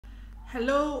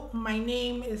Hello, my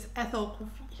name is Ethel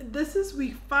Kofi. This is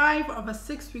week 5 of a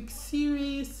 6-week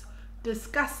series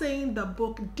discussing the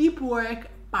book Deep Work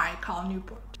by Cal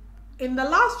Newport. In the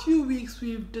last few weeks,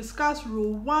 we've discussed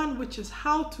rule 1, which is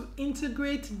how to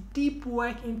integrate deep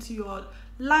work into your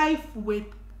life with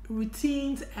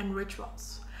routines and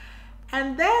rituals.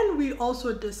 And then we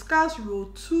also discussed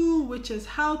rule 2, which is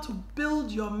how to build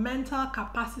your mental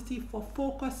capacity for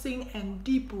focusing and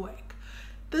deep work.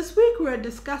 This week we're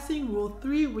discussing rule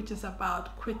 3, which is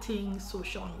about quitting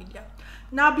social media.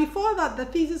 Now, before that, the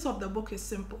thesis of the book is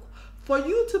simple. For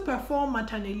you to perform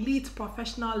at an elite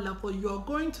professional level, you're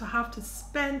going to have to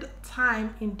spend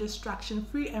time in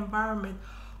distraction-free environment,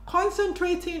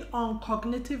 concentrating on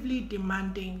cognitively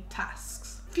demanding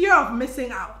tasks. Fear of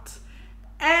missing out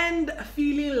and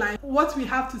feeling like what we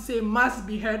have to say must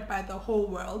be heard by the whole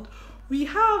world. We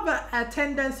have a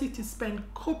tendency to spend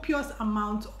copious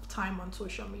amounts of time on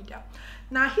social media.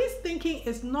 Now, his thinking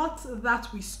is not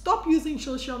that we stop using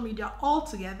social media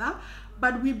altogether,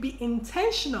 but we be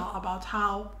intentional about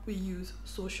how we use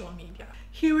social media.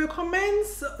 He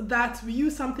recommends that we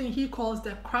use something he calls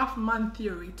the Kraftman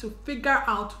theory to figure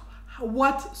out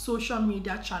what social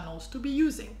media channels to be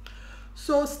using.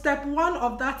 So step 1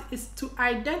 of that is to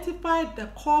identify the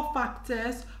core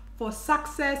factors for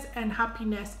success and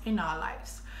happiness in our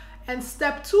lives. And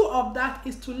step 2 of that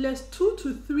is to list 2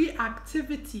 to 3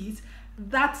 activities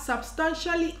that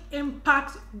substantially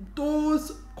impact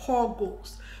those core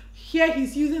goals. Here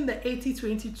he's using the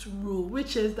 80-20 rule,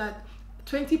 which is that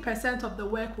 20% of the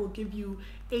work will give you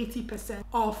 80%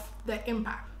 of the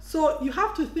impact. So you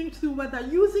have to think through whether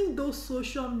using those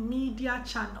social media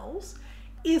channels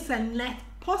is a net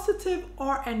positive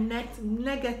or a net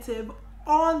negative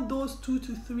on those 2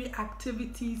 to 3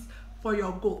 activities for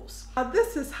your goals. Now,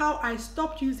 this is how I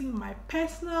stopped using my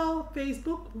personal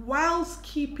Facebook whilst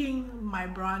keeping my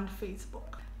brand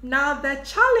Facebook. Now, the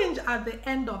challenge at the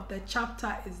end of the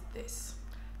chapter is this.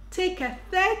 Take a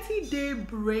 30-day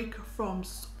break from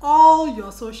all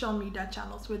your social media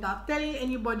channels without telling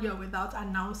anybody or without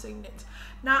announcing it.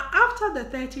 Now, after the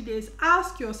 30 days,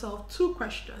 ask yourself 2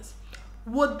 questions.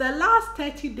 Would the last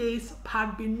 30 days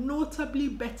have been notably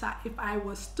better if I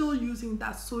was still using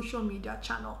that social media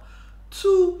channel?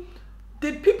 2,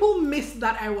 did people miss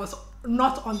that I was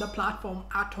not on the platform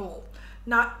at all?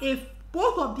 Now, if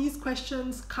both of these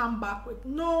questions come back with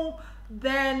no,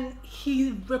 then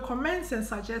he recommends and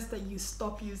suggests that you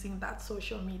stop using that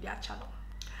social media channel.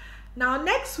 Now,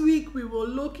 next week, we will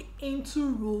look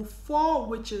into rule 4,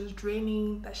 which is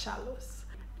draining the shallows.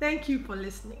 Thank you for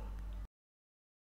listening.